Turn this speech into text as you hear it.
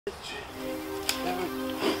Man,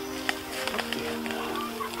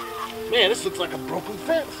 this looks like a broken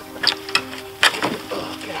fence.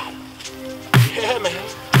 Oh, God. Yeah, man.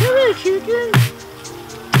 Come here, chicken.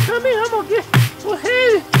 Come here, I'm gonna get... Well,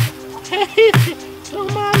 hey. Hey,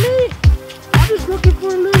 don't mind me. I'm just looking for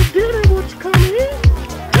a little dinner. Won't you come in?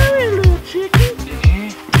 Come here, little chicken.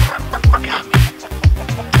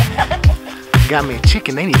 Got me a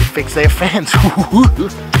chicken. They need to fix their fence.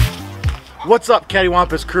 What's up,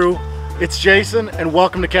 Cattywampus crew? It's Jason, and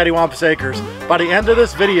welcome to Cattywampus Acres. By the end of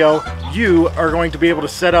this video, you are going to be able to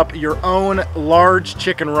set up your own large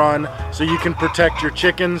chicken run so you can protect your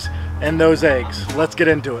chickens and those eggs. Let's get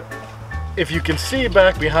into it. If you can see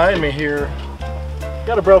back behind me here,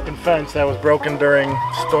 got a broken fence that was broken during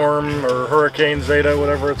storm or Hurricane Zeta,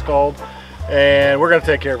 whatever it's called, and we're going to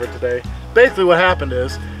take care of it today. Basically what happened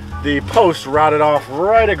is the post rotted off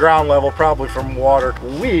right at ground level, probably from water.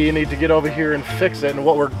 We need to get over here and fix it, and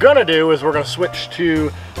what we're gonna do is we're gonna switch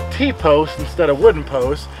to T-posts instead of wooden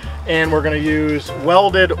posts, and we're gonna use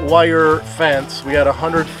welded wire fence. We got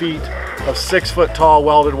 100 feet of 6-foot tall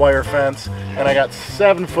welded wire fence, and I got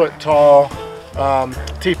 7-foot tall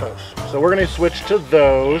T-posts. So we're gonna switch to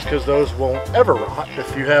those because those won't ever rot.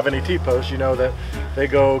 If you have any T-posts, you know that they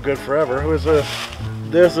go good forever. Who is this?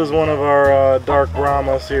 This is one of our dark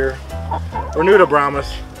Brahmas here. We're new to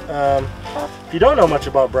Brahmas. If you don't know much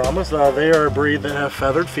about Brahmas, they are a breed that have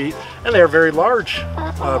feathered feet, and they're a very large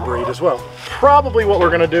breed as well. Probably what we're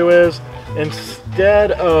gonna do is,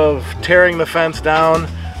 instead of tearing the fence down,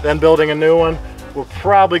 then building a new one, we're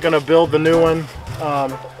probably gonna build the new one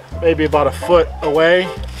maybe about a foot away,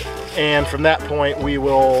 and from that point we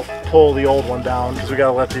will pull the old one down because we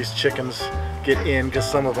gotta let these chickens get in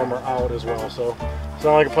because some of them are out as well. So,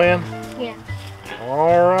 sound like a plan? Yeah.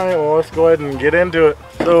 All right, well, let's go ahead and get into it.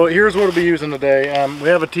 So here's what we'll be using today. We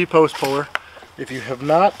have a T-post puller. If you have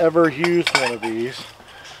not ever used one of these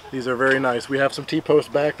are very nice. We have some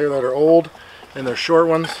T-posts back there that are old, and they're short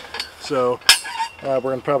ones. So we're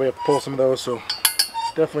gonna probably have to pull some of those, so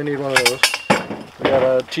definitely need one of those. We got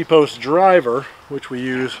a T-post driver, which we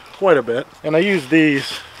use quite a bit. And I use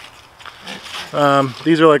these.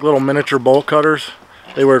 These are like little miniature bolt cutters.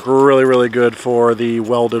 They work really, really good for the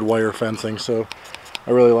welded wire fencing, so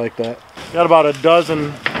I really like that. Got about a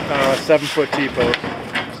dozen 7-foot T-posts,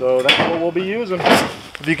 so that's what we'll be using.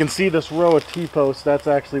 If you can see this row of T-posts, that's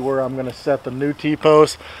actually where I'm going to set the new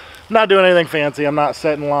T-posts. I'm not doing anything fancy. I'm not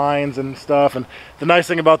setting lines and stuff, and the nice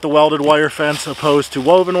thing about the welded wire fence opposed to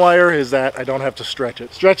woven wire is that I don't have to stretch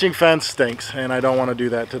it. Stretching fence stinks, and I don't want to do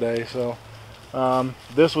that today, so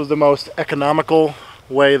this was the most economical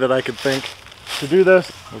way that I could think to do this.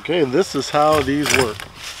 Okay, this is how these work.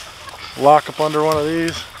 Lock up under one of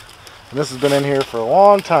these, and this has been in here for a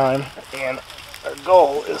long time, and our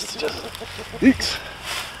goal is to just eeks.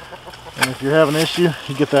 And if you're having an issue,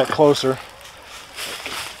 you get that closer.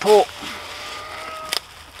 Pull.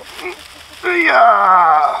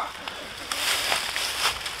 Yeah.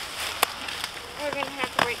 We're gonna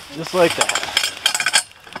have to wait. Just like that.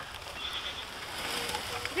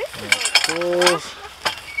 Pulls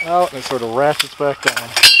out and it sort of ratchets back down.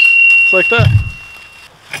 Just like that.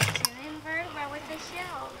 An invertebrate with a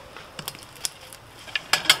shell.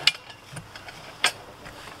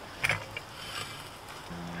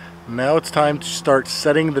 Now it's time to start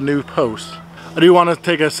setting the new posts. I do want to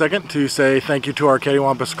take a second to say thank you to our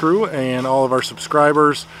Cattywampus crew and all of our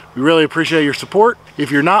subscribers. We really appreciate your support. If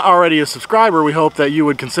you're not already a subscriber, we hope that you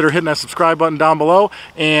would consider hitting that subscribe button down below,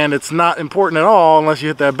 and it's not important at all unless you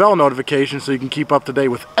hit that bell notification so you can keep up to date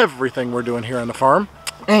with everything we're doing here on the farm.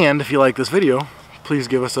 And if you like this video, please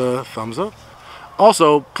give us a thumbs up.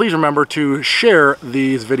 Also, please remember to share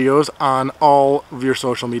these videos on all of your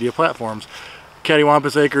social media platforms.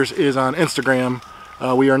 Cattywampus Acres is on Instagram.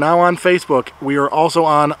 We are now on Facebook. We are also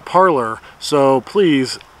on Parler. So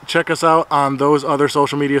please check us out on those other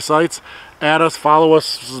social media sites. Add us, follow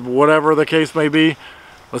us, whatever the case may be.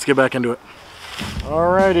 Let's get back into it.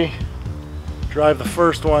 Alrighty. Drive the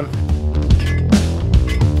first one.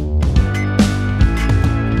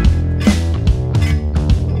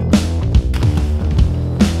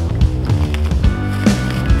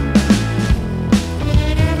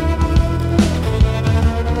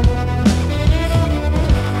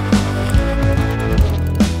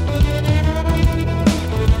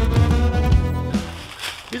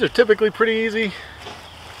 These are typically pretty easy,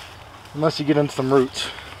 unless you get into some roots,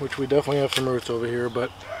 which we definitely have some roots over here, but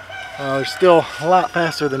they're still a lot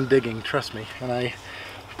faster than digging, trust me. And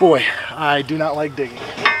boy, I do not like digging.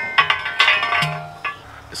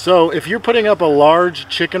 So if you're putting up a large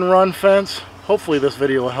chicken run fence, hopefully this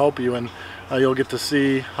video will help you, and you'll get to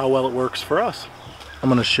see how well it works for us. I'm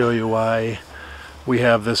going to show you why we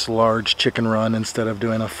have this large chicken run instead of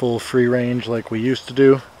doing a full free range like we used to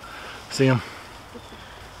do. See them?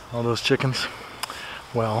 All those chickens?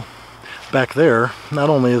 Well, back there, not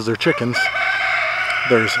only is there chickens,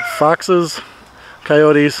 there's foxes,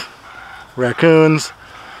 coyotes, raccoons,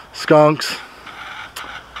 skunks,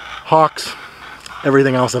 hawks,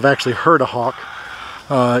 everything else. I've actually heard a hawk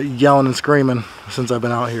yelling and screaming since I've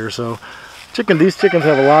been out here. So these chickens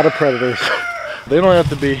have a lot of predators. They don't have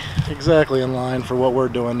to be exactly in line for what we're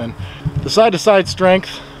doing, and the side-to-side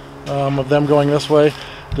strength of them going this way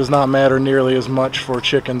does not matter nearly as much for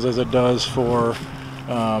chickens as it does for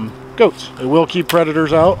goats. It will keep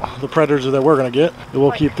predators out, the predators that we're going to get. It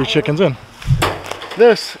will keep the chickens in.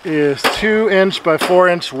 This is 2" by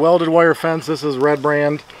 4" welded wire fence. This is Red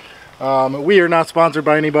Brand. We are not sponsored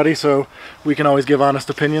by anybody, so we can always give honest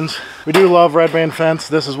opinions. We do love Red Brand fence.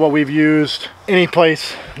 This is what we've used any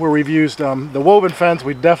place where we've used the woven fence.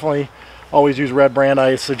 We definitely always use Red Brand.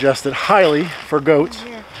 I suggest it highly for goats.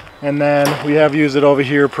 And then we have used it over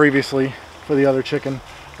here previously for the other chicken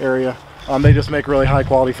area. They just make really high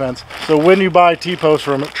quality fence. So when you buy T-posts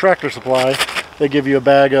from Tractor Supply, they give you a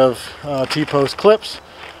bag of T-post clips.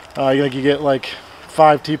 You get like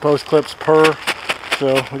 5 T-post clips per.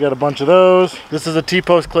 So we got a bunch of those. This is a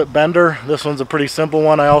T-post clip bender. This one's a pretty simple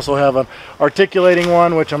one. I also have an articulating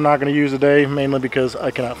one, which I'm not going to use today, mainly because I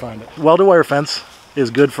cannot find it. Welded wire fence is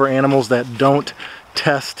good for animals that don't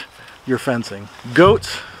test your fencing.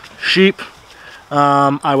 Goats, sheep,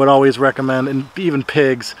 I would always recommend, and even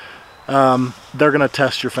pigs, they're going to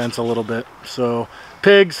test your fence a little bit. So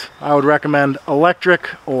pigs, I would recommend electric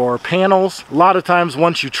or panels. A lot of times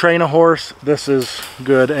once you train a horse, this is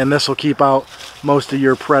good, and this will keep out most of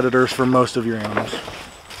your predators for most of your animals.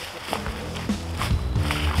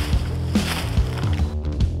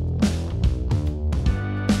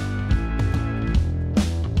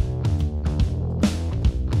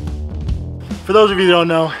 For those of you who don't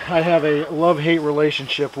know, I have a love-hate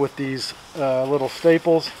relationship with these little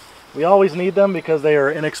staples. We always need them because they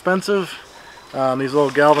are inexpensive. These little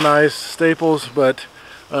galvanized staples, but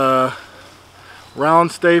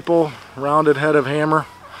round staple, rounded head of hammer,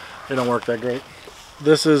 they don't work that great.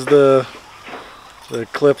 This is the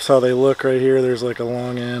clips, how they look right here. There's like a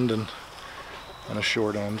long end and a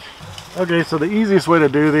short end. Okay, so the easiest way to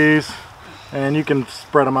do these, and you can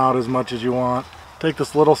spread them out as much as you want. Take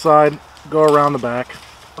this little side, go around the back,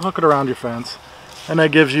 hook it around your fence, and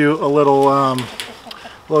that gives you a little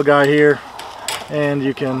little guy here, and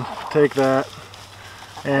you can take that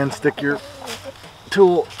and stick your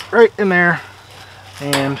tool right in there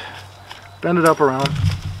and bend it up around,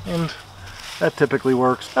 and that typically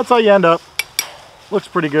works. That's how you end up. Looks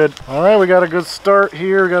pretty good. All right, we got a good start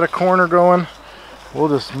here. We got a corner going. We'll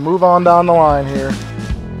just move on down the line here.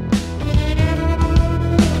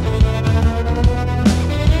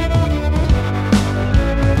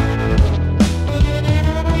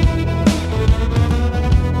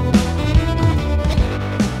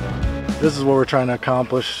 This is what we're trying to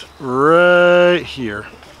accomplish right here.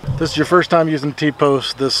 If this is your first time using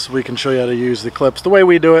T-post, we can show you how to use the clips the way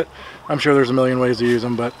we do it. I'm sure there's a million ways to use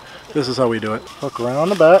them, but this is how we do it. Hook around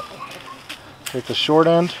the back, take the short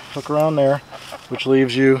end, hook around there, which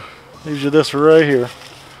leaves you this right here.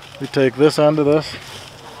 We take this end of this,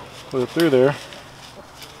 put it through there,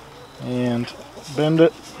 and bend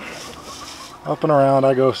it up and around.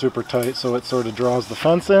 I go super tight so it sort of draws the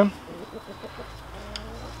fence in.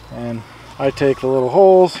 And I take the little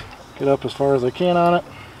holes, get up as far as I can on it,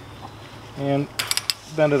 and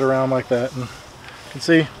bend it around like that. And you can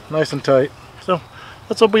see, nice and tight. So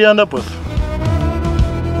that's what we end up with.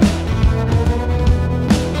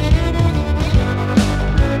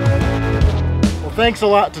 Well, thanks a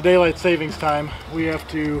lot to Daylight Savings Time. We have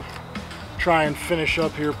to try and finish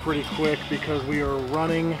up here pretty quick because we are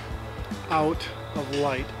running out of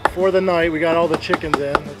light. For the night, we got all the chickens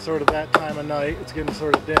in. It's sort of that time of night. It's getting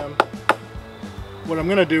sort of dim. What I'm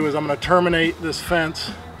going to do is I'm going to terminate this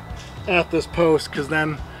fence at this post, because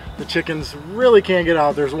then the chickens really can't get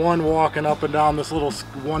out. There's one walking up and down this little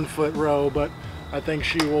 1-foot row, but I think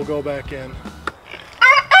she will go back in.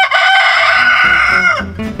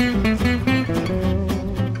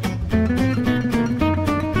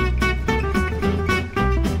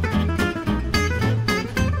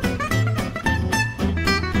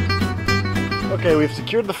 Okay, we've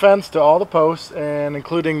secured the fence to all the posts, and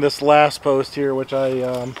including this last post here, which I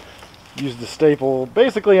used the staple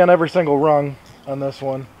basically on every single rung on this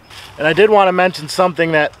one. And I did want to mention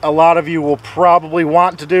something that a lot of you will probably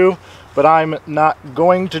want to do, but I'm not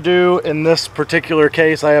going to do in this particular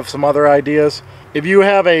case. I have some other ideas. If you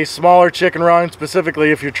have a smaller chicken run,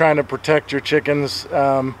 specifically if you're trying to protect your chickens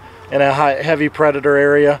in a heavy predator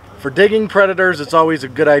area, for digging predators, it's always a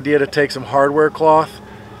good idea to take some hardware cloth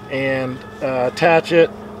and attach it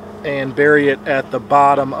and bury it at the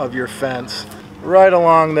bottom of your fence, right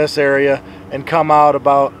along this area, and come out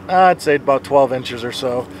about, I'd say about 12 inches or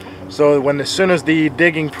so. So as soon as the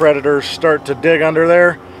digging predators start to dig under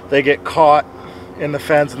there, they get caught in the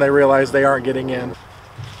fence and they realize they aren't getting in.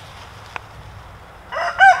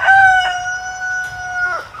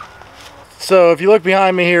 So if you look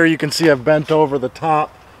behind me here, you can see I've bent over the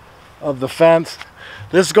top of the fence.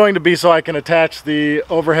 This is going to be so I can attach the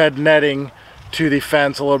overhead netting to the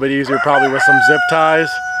fence a little bit easier, probably with some zip ties.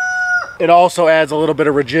 It also adds a little bit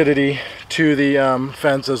of rigidity to the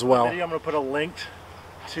fence as well. I'm going to put a link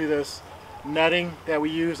to this netting that we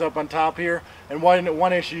use up on top here. And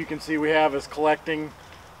one issue you can see we have is collecting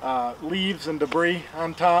leaves and debris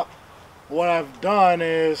on top. What I've done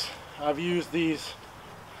is I've used these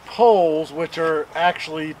poles, which are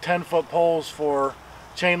actually 10-foot poles for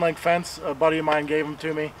chain link fence. A buddy of mine gave them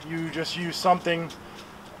to me. You just use something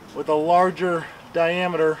with a larger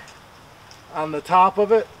diameter on the top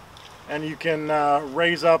of it, and you can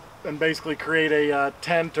raise up and basically create a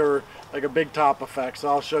tent or like a big top effect. So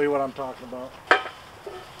I'll show you what I'm talking about.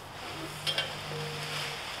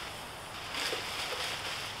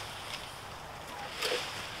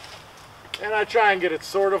 And I try and get it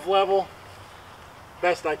sort of level.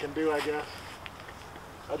 Best I can do, I guess.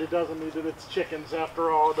 But it doesn't need to, it's chickens after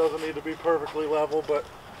all. It doesn't need to be perfectly level, but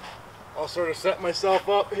I'll sort of set myself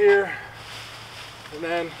up here and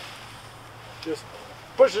then just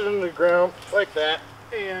push it into the ground like that.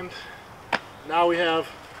 And now we have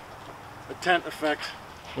a tent effect.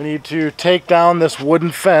 We need to take down this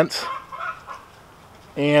wooden fence,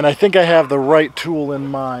 and I think I have the right tool in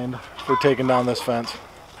mind for taking down this fence.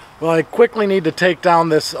 Well, I quickly need to take down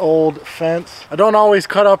this old fence. I don't always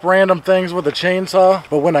cut up random things with a chainsaw,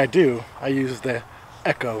 but when I do, I use the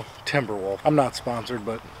Echo Timberwolf. I'm not sponsored,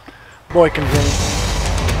 but boy convenient.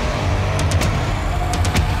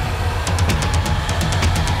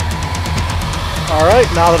 Alright,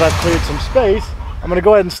 now that I've cleared some space, I'm going to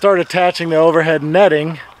go ahead and start attaching the overhead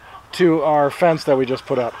netting to our fence that we just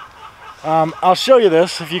put up. I'll show you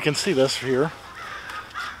this, if you can see this here.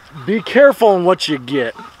 Be careful in what you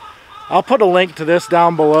get. I'll put a link to this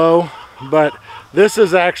down below, but this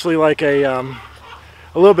is actually like a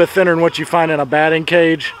little bit thinner than what you find in a batting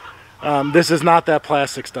cage. This is not that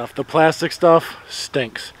plastic stuff. The plastic stuff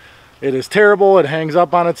stinks. It is terrible. It hangs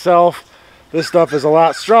up on itself. This stuff is a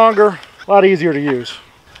lot stronger, a lot easier to use.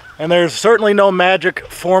 And there's certainly no magic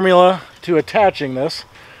formula to attaching this.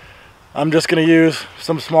 I'm just going to use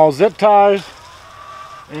some small zip ties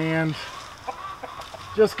and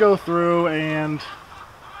just go through and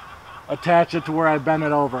attach it to where I bent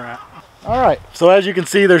it over at. Alright, so as you can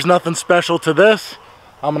see, there's nothing special to this.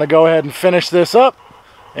 I'm going to go ahead and finish this up,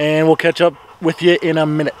 and we'll catch up with you in a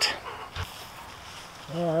minute.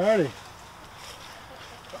 Alrighty.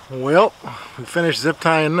 Well, we finished zip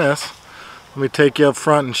tying this. Let me take you up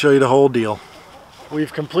front and show you the whole deal.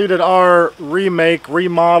 We've completed our remake,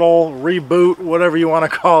 remodel, reboot, whatever you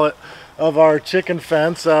want to call it, of our chicken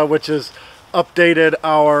fence, which is updated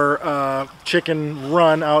our chicken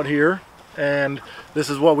run out here, and this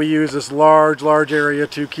is what we use, this large area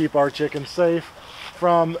to keep our chickens safe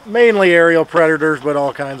from mainly aerial predators, but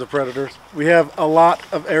all kinds of predators. We have a lot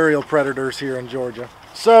of aerial predators here in Georgia.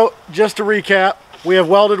 So just to recap, we have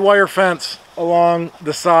welded wire fence along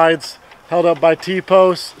the sides held up by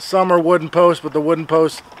T-posts. Some are wooden posts, but the wooden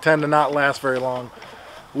posts tend to not last very long.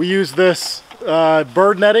 We use this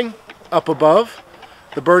bird netting up above.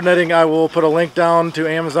 The bird netting, I will put a link down to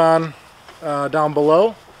Amazon down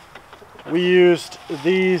below. We used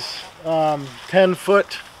these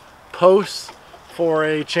 10-foot posts for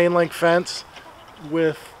a chain link fence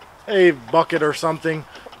with a bucket or something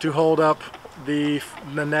to hold up the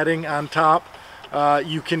netting on top.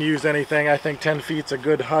 You can use anything. I think 10 feet's a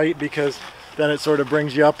good height because then it sort of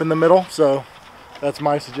brings you up in the middle. So that's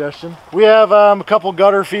my suggestion. We have a couple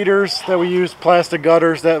gutter feeders that we use, plastic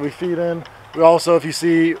gutters that we feed in. We also, if you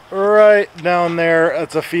see right down there,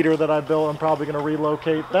 it's a feeder that I built. I'm probably going to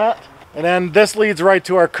relocate that. And then this leads right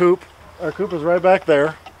to our coop. Our coop is right back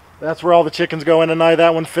there. That's where all the chickens go in tonight.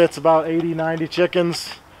 That one fits about 80, 90 chickens.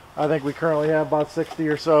 I think we currently have about 60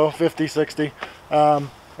 or so, 50, 60. And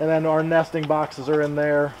then our nesting boxes are in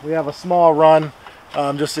there. We have a small run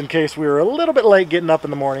just in case we were a little bit late getting up in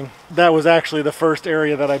the morning. That was actually the first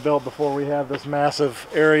area that I built before we had this massive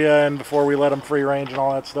area and before we let them free range and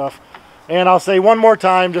all that stuff. And I'll say one more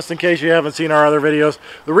time, just in case you haven't seen our other videos,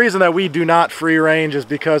 the reason that we do not free range is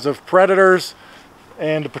because of predators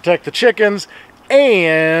and to protect the chickens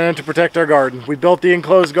and to protect our garden. We built the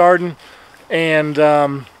enclosed garden, and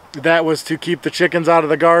that was to keep the chickens out of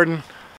the garden.